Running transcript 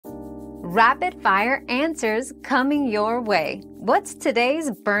Rapid fire answers coming your way. What's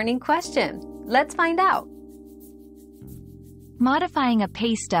today's burning question? Let's find out. Modifying a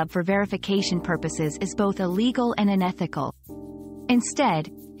pay stub for verification purposes is both illegal and unethical.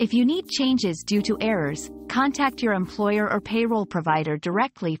 Instead, if you need changes due to errors, contact your employer or payroll provider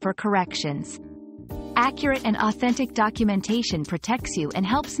directly for corrections. Accurate and authentic documentation protects you and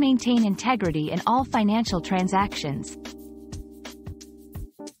helps maintain integrity in all financial transactions.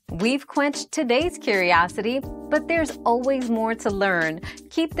 We've quenched today's curiosity, but there's always more to learn.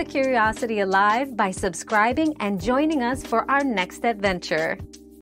 Keep the curiosity alive by subscribing and joining us for our next adventure.